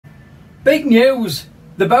Big news!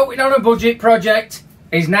 The boating on a budget project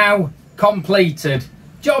is now completed.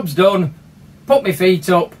 Job's done. Put my feet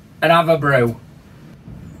up and have a brew.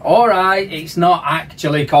 Alright, it's not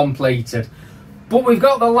actually completed, but we've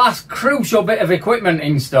got the last crucial bit of equipment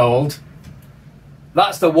installed.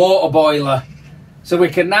 That's the water boiler. So we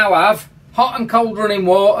can now have hot and cold running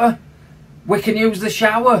water. We can use the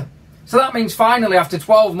shower. So that means finally after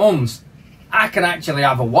 12 months, I can actually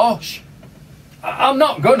have a wash. I'm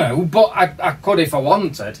not gonna, but I could if I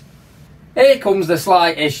wanted. Here comes the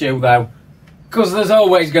slight issue though, because there's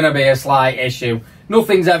always going to be a slight issue.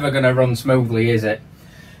 Nothing's ever going to run smoothly, is it?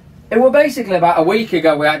 It was basically about a week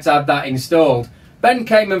ago we had to have that installed. Ben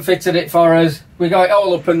came and fitted it for us. We got it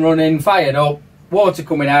all up and running, fired up, water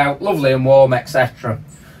coming out, lovely and warm, etc.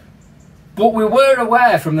 But we were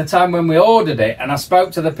aware from the time when we ordered it, and I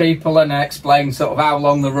spoke to the people and I explained sort of how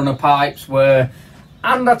long the run of pipes were,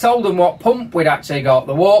 and I told them what pump we'd actually got,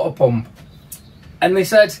 the water pump. And they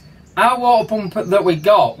said our water pump that we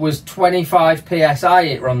got was 25 psi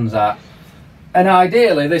it runs at. And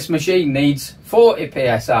ideally this machine needs 40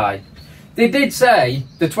 psi. They did say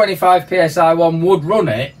the 25 psi one would run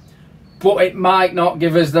it, but it might not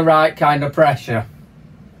give us the right kind of pressure.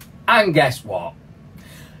 And guess what?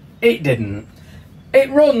 It didn't. It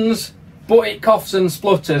runs, but it coughs and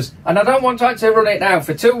splutters. And I don't want to actually run it now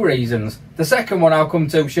for two reasons. The second one I'll come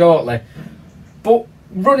to shortly. But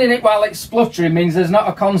running it while it's spluttering means there's not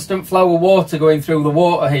a constant flow of water going through the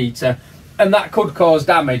water heater, and that could cause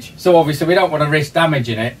damage. So obviously we don't want to risk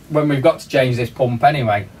damaging it when we've got to change this pump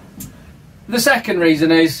anyway. The second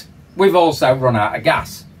reason is we've also run out of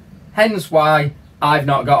gas, hence why I've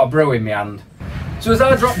not got a brew in my hand. So as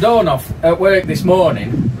I dropped Dawn off at work this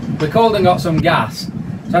morning, we called and got some gas.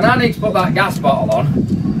 So now I need to put that gas bottle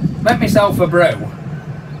on, make myself a brew,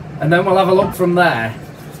 and then we'll have a look from there,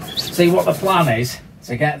 see what the plan is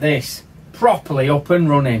to get this properly up and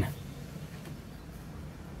running.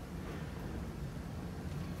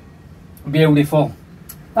 Beautiful.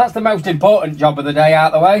 That's the most important job of the day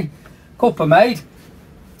out of the way. Cuppa made.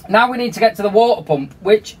 Now we need to get to the water pump,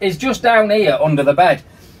 which is just down here under the bed.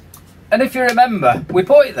 And if you remember, we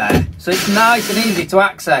put it there so it's nice and easy to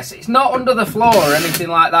access. It's not under the floor or anything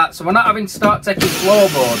like that, so we're not having to start taking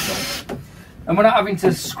floorboards up. And we're not having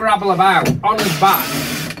to scrabble about on his back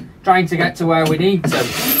trying to get to where we need to.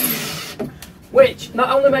 Which not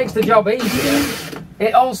only makes the job easier,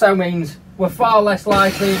 it also means we're far less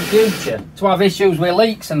likely in future to have issues with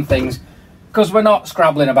leaks and things, because we're not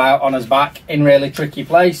scrabbling about on his back in really tricky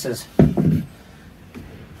places.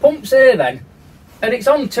 Pump's here then, and it's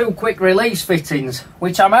on two quick release fittings,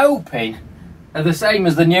 which I'm hoping are the same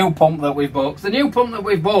as the new pump that we've bought. The new pump that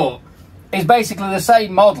we've bought is basically the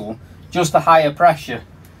same model, just a higher pressure.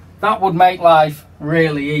 That would make life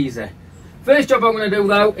really easy. First job I'm going to do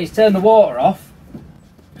though is turn the water off.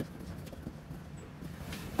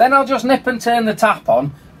 Then I'll just nip and turn the tap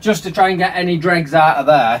on just to try and get any dregs out of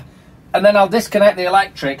there. And then I'll disconnect the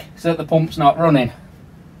electric so that the pump's not running.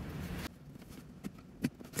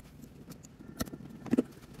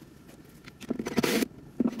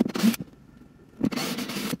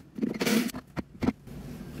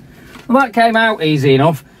 Well, that came out easy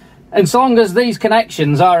enough. And so long as these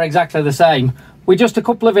connections are exactly the same, with just a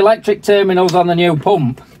couple of electric terminals on the new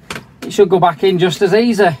pump, it should go back in just as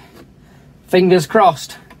easy. Fingers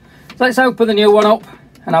crossed. So let's open the new one up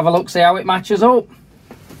and have a look, see how it matches up.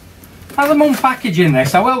 As I'm unpackaging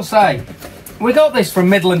this, I will say, we got this from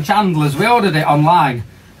Midland Chandlers. We ordered it online,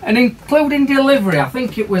 and including delivery, I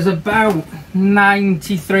think it was about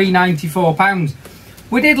 £93–94.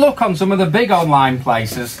 We did look on some of the big online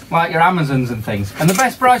places, like your Amazons and things, and the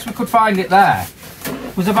best price we could find it there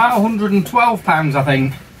was about £112, I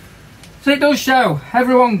think. So it does show,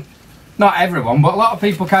 everyone, not everyone, but a lot of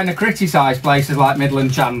people kind of criticise places like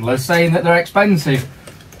Midland Chandlers, saying that they're expensive.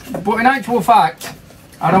 But in actual fact,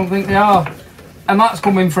 I don't think they are. And that's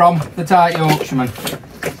coming from the tight Yorkshireman.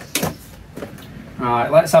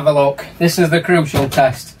 Right, let's have a look. This is the crucial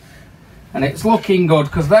test. And it's looking good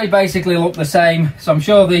because they basically look the same. So I'm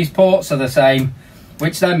sure these ports are the same,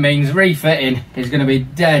 which then means refitting is going to be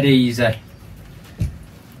dead easy.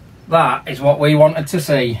 That is what we wanted to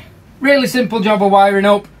see. Really simple job of wiring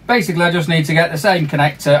up. Basically, I just need to get the same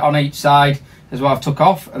connector on each side as what I've took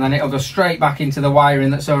off, and then it'll go straight back into the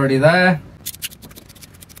wiring that's already there.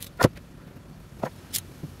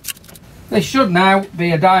 This should now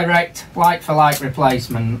be a direct like-for-like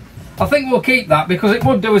replacement. I think we'll keep that because it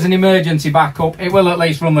would do as an emergency backup. It will at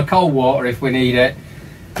least run the cold water if we need it.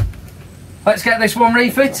 Let's get this one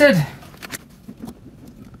refitted.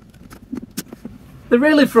 The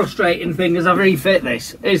really frustrating thing as I refit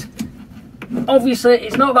this is obviously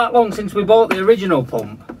it's not that long since we bought the original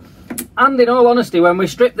pump, and in all honesty, when we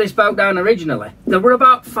stripped this boat down originally, there were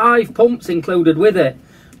about 5 pumps included with it.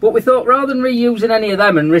 But we thought rather than reusing any of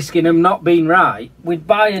them and risking them not being right, we'd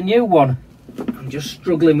buy a new one. I'm just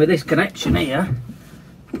struggling with this connection here.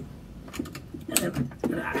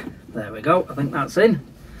 There we go, I think that's in.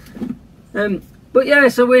 But yeah,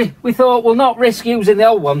 so we thought we'll not risk using the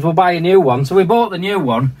old ones, we'll buy a new one. So we bought the new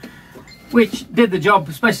one, which did the job,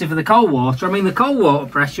 especially for the cold water. I mean, the cold water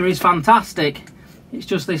pressure is fantastic. It's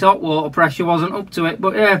just this hot water pressure wasn't up to it.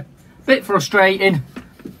 But yeah, a bit frustrating.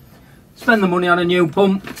 Spend the money on a new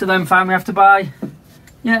pump to then find we have to buy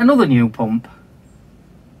yet another new pump.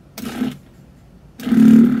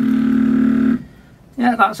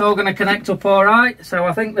 Yeah, that's all going to connect up all right. So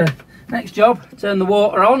I think the next job, turn the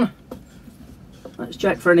water on. Let's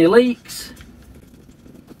check for any leaks.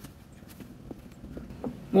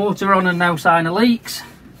 Water on and no sign of leaks.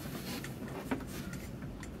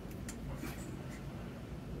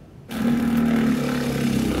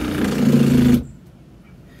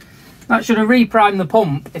 That should have reprimed the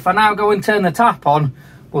pump. If I now go and turn the tap on,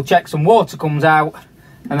 we'll check some water comes out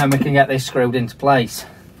and then we can get this screwed into place.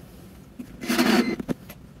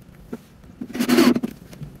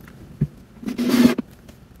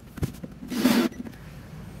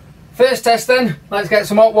 First test then, let's get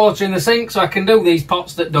some hot water in the sink so I can do these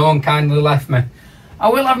pots that Dawn kindly left me. I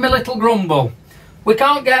will have my little grumble. We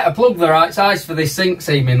can't get a plug the right size for this sink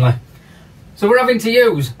seemingly. So we're having to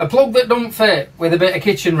use a plug that don't fit with a bit of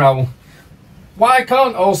kitchen roll. Why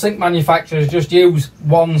can't all sink manufacturers just use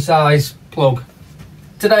one size plug?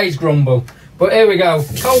 Today's grumble. But here we go.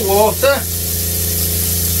 Cold water.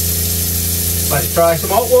 Let's try some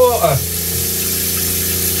hot water.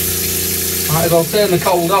 Might as well turn the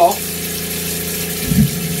cold off.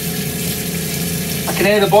 I can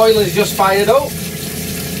hear the boiler's just fired up.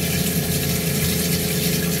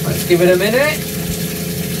 Let's give it a minute.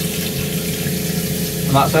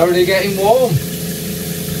 And that's already getting warm.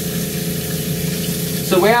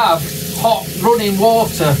 So we have hot running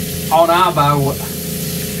water on our boat,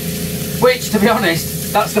 which, to be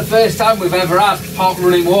honest, that's the first time we've ever had hot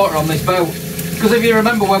running water on this boat. Because if you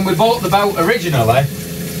remember, when we bought the boat originally,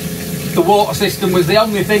 the water system was the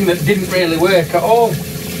only thing that didn't really work at all.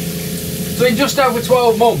 So in just over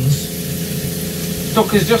 12 months,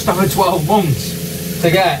 took us just over 12 months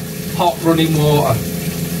to get hot running water.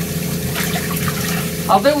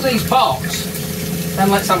 I'll do these pots, then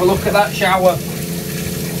let's have a look at that shower.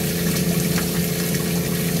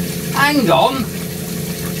 Hang on,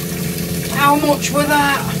 how much were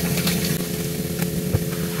that?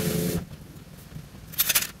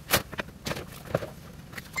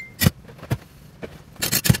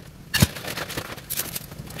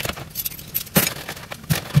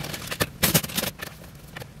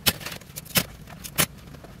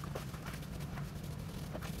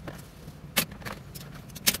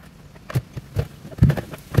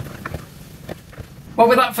 Well,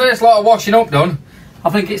 with that first lot of washing up done, I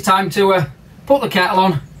think it's time to put the kettle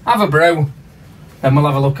on, have a brew, then we'll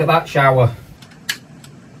have a look at that shower.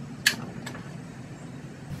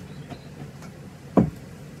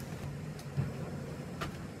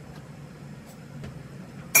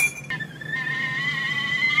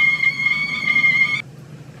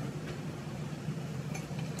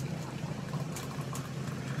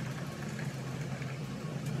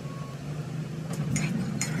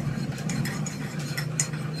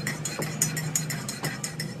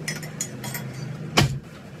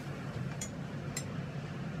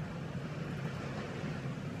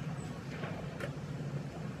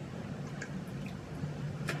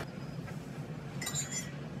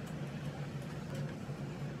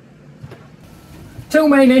 Two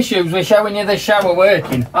main issues with showing you this shower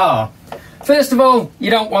working are, first of all, you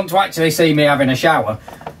don't want to actually see me having a shower.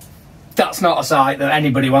 That's not a sight that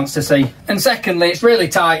anybody wants to see. And secondly, it's really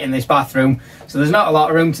tight in this bathroom, so there's not a lot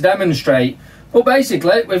of room to demonstrate. But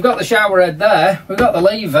basically, we've got the shower head there, we've got the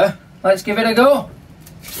lever, let's give it a go.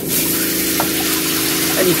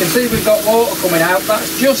 And you can see we've got water coming out.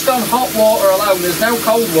 That's just on hot water alone, there's no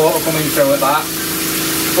cold water coming through at that.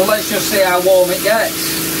 But let's just see how warm it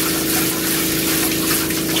gets.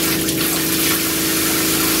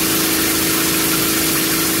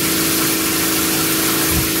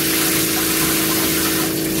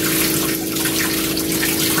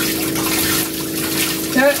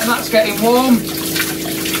 And that's getting warm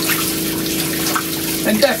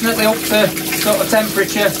and definitely up to sort of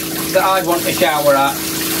temperature that I'd want to shower at.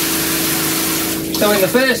 So in the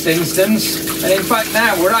first instance, and in fact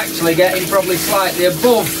now we're actually getting probably slightly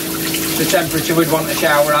above the temperature we'd want to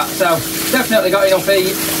shower at, so definitely got enough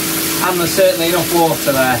heat and there's certainly enough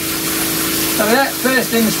water there. So yeah,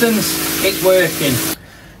 first instance, it's working.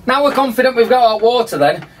 Now we're confident we've got hot water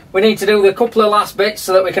then, we need to do the couple of last bits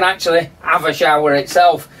so that we can actually have a shower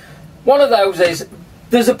itself. One of those is,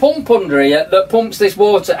 there's a pump under here that pumps this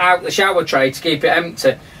water out the shower tray to keep it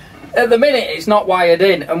empty. At the minute it's not wired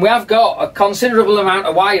in, and we have got a considerable amount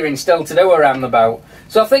of wiring still to do around the boat.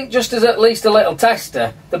 So I think just as at least a little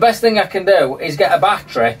tester, the best thing I can do is get a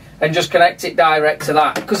battery and just connect it direct to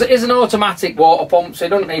that, because it is an automatic water pump, so it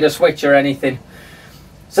doesn't need a switch or anything.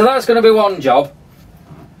 So that's going to be one job.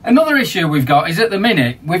 Another issue we've got is at the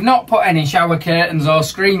minute we've not put any shower curtains or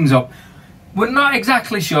screens up. We're not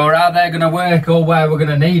exactly sure how they're going to work or where we're going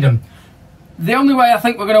to need them. The only way I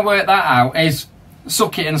think we're going to work that out is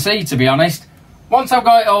suck it and see, to be honest. Once I've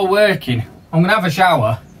got it all working, I'm going to have a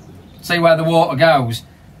shower, see where the water goes,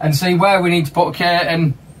 and see where we need to put a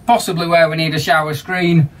curtain, possibly where we need a shower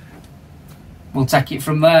screen. We'll take it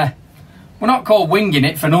from there. We're not called winging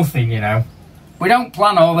it for nothing, you know. We don't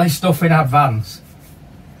plan all this stuff in advance.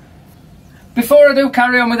 Before I do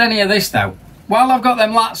carry on with any of this though, while I've got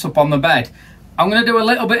them lats up on the bed, I'm going to do a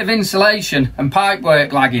little bit of insulation and pipe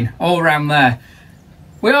work lagging all around there.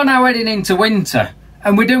 We are now heading into winter,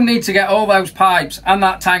 and we do need to get all those pipes and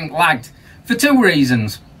that tank lagged for two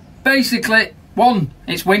reasons. Basically, one,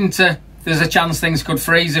 it's winter, there's a chance things could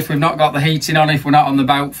freeze if we've not got the heating on, if we're not on the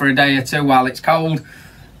boat for a day or two while it's cold.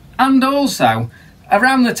 And also,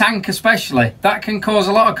 around the tank especially, that can cause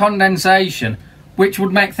a lot of condensation, which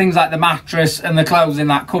would make things like the mattress and the clothes in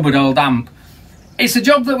that cupboard all damp. It's a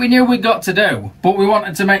job that we knew we'd got to do, but we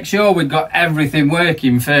wanted to make sure we'd got everything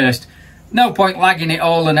working first. No point lagging it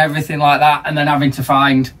all and everything like that and then having to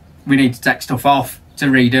find we need to take stuff off to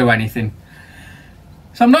redo anything.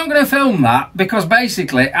 So I'm not going to film that because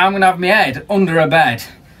basically I'm going to have my head under a bed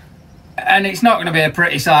and it's not going to be a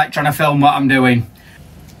pretty sight trying to film what I'm doing.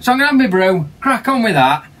 So I'm going to have my brew, crack on with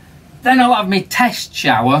that, then I'll have my test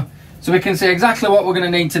shower so we can see exactly what we're going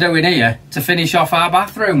to need to do in here to finish off our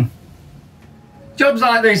bathroom. Jobs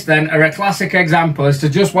like this then are a classic example as to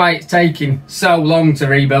just why it's taking so long to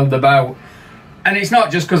rebuild the boat. And it's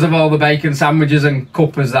not just because of all the bacon sandwiches and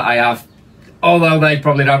cuppers that I have, although they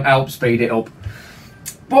probably don't help speed it up.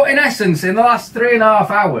 But in essence, in the last 3.5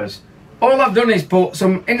 hours, all I've done is put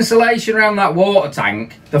some insulation around that water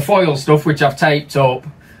tank, the foil stuff which I've taped up,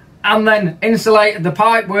 and then insulated the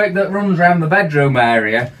pipe work that runs around the bedroom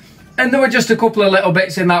area. And there were just a couple of little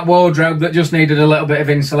bits in that wardrobe that just needed a little bit of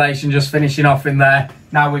insulation, just finishing off in there.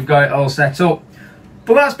 Now we've got it all set up.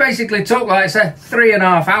 But that's basically took, like I said,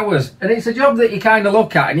 3.5 hours. And it's a job that you kind of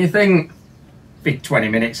look at and you think, be 20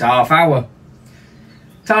 minutes, half hour.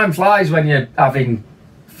 Time flies when you're having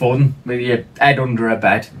fun with your head under a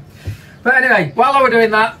bed. But anyway, while I was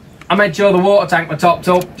doing that, I made sure the water tank was topped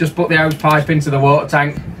up. Just put the hose pipe into the water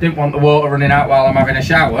tank. Didn't want the water running out while I'm having a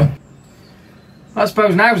shower. I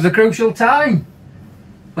suppose now's the crucial time.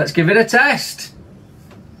 Let's give it a test.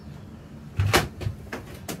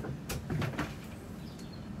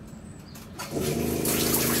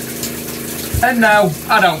 And no,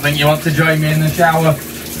 I don't think you want to join me in the shower.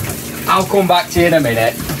 I'll come back to you in a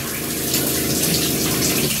minute.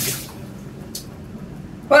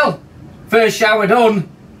 Well, first shower done.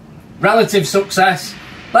 Relative success.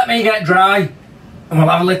 Let me get dry and we'll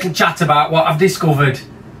have a little chat about what I've discovered.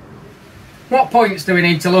 What points do we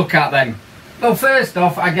need to look at then? Well, first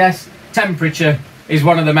off, I guess temperature is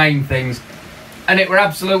one of the main things, and it were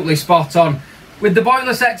absolutely spot on. With the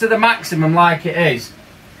boiler set to the maximum like it is,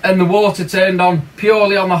 and the water turned on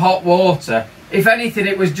purely on the hot water, if anything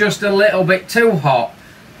it was just a little bit too hot,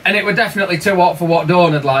 and it were definitely too hot for what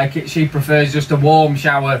Dawn would like it. She prefers just a warm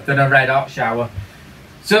shower than a red hot shower.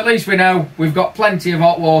 So at least we know we've got plenty of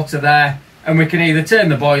hot water there, and we can either turn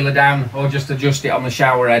the boiler down or just adjust it on the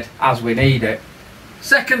shower head as we need it.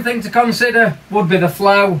 Second thing to consider would be the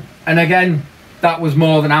flow, and again, that was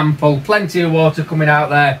more than ample. Plenty of water coming out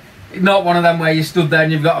there. Not one of them where you stood there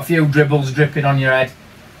and you've got a few dribbles dripping on your head.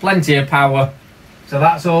 Plenty of power, so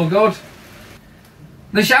that's all good.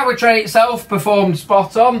 The shower tray itself performed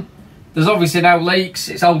spot on. There's obviously no leaks,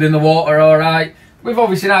 it's holding the water alright. We've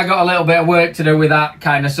obviously now got a little bit of work to do with that,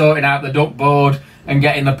 kind of sorting out the duct board and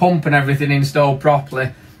getting the pump and everything installed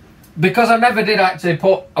properly. Because I never did actually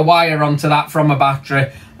put a wire onto that from a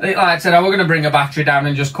battery, like I said, I was going to bring a battery down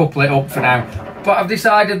and just couple it up for now. But I've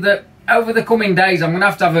decided that over the coming days I'm going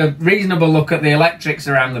to have a reasonable look at the electrics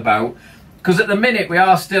around the boat. Because at the minute we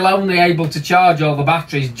are still only able to charge all the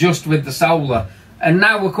batteries just with the solar. And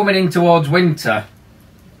now we're coming in towards winter.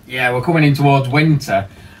 Yeah, we're coming in towards winter.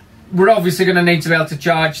 We're obviously going to need to be able to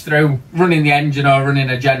charge through running the engine or running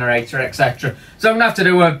a generator, etc. So I'm going to have to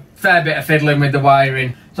do a fair bit of fiddling with the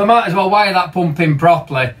wiring. So I might as well wire that pump in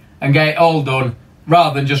properly and get it all done,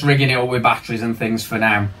 rather than just rigging it up with batteries and things for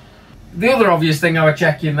now. The other obvious thing I was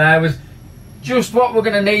checking there was just what we're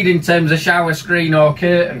going to need in terms of shower screen or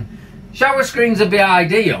curtain. Shower screens would be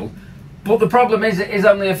ideal, but the problem is it is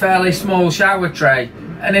only a fairly small shower tray,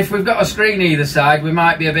 and if we've got a screen either side, we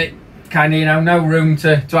might be a bit kind of, you know, no room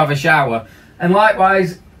to have a shower. And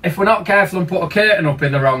likewise, if we're not careful and put a curtain up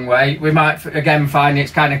in the wrong way, we might again find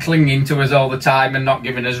it's kind of clinging to us all the time and not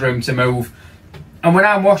giving us room to move. And when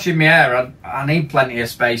I'm washing my hair, I need plenty of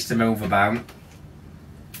space to move about.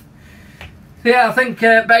 Yeah, I think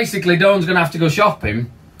basically Dawn's going to have to go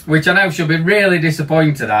shopping, which I know she'll be really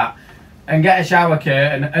disappointed at, and get a shower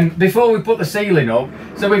curtain. And before we put the ceiling up,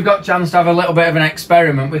 so we've got a chance to have a little bit of an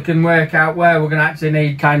experiment, we can work out where we're going to actually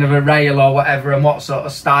need kind of a rail or whatever, and what sort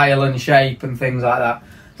of style and shape and things like that.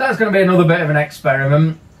 So that's going to be another bit of an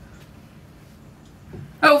experiment.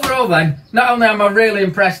 Overall then, not only am I really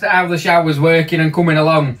impressed at how the shower's working and coming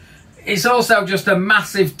along, it's also just a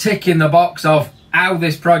massive tick in the box of how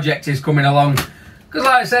this project is coming along. Because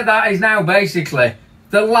like I said, that is now basically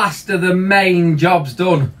the last of the main jobs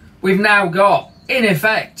done. We've now got, in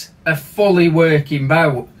effect, a fully working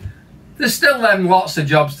boat. There's still then lots of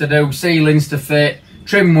jobs to do, ceilings to fit,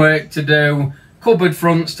 trim work to do, cupboard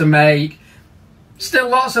fronts to make, still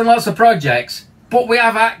lots and lots of projects, but we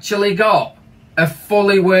have actually got a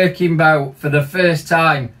fully working boat for the first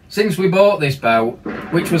time since we bought this boat,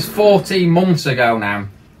 which was 14 months ago now.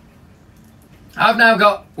 I've now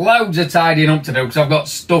got loads of tidying up to do because I've got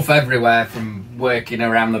stuff everywhere from working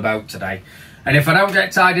around the boat today. And if I don't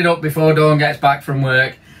get tidied up before Dawn gets back from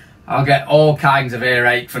work, I'll get all kinds of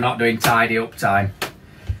earache for not doing tidy up time.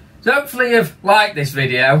 So hopefully you've liked this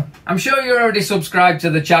video. I'm sure you're already subscribed to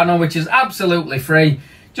the channel, which is absolutely free.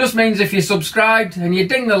 Just means if you're subscribed and you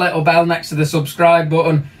ding the little bell next to the subscribe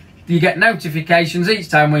button, you get notifications each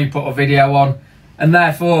time when you put a video on. And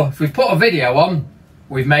therefore, if we've put a video on,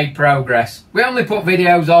 we've made progress. We only put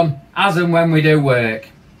videos on as and when we do work.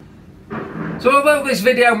 So although this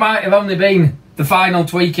video might have only been the final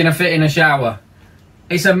tweaking of fitting a shower,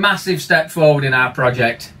 it's a massive step forward in our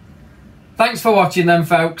project. Thanks for watching then,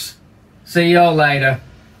 folks. See you all later.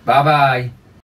 Bye bye.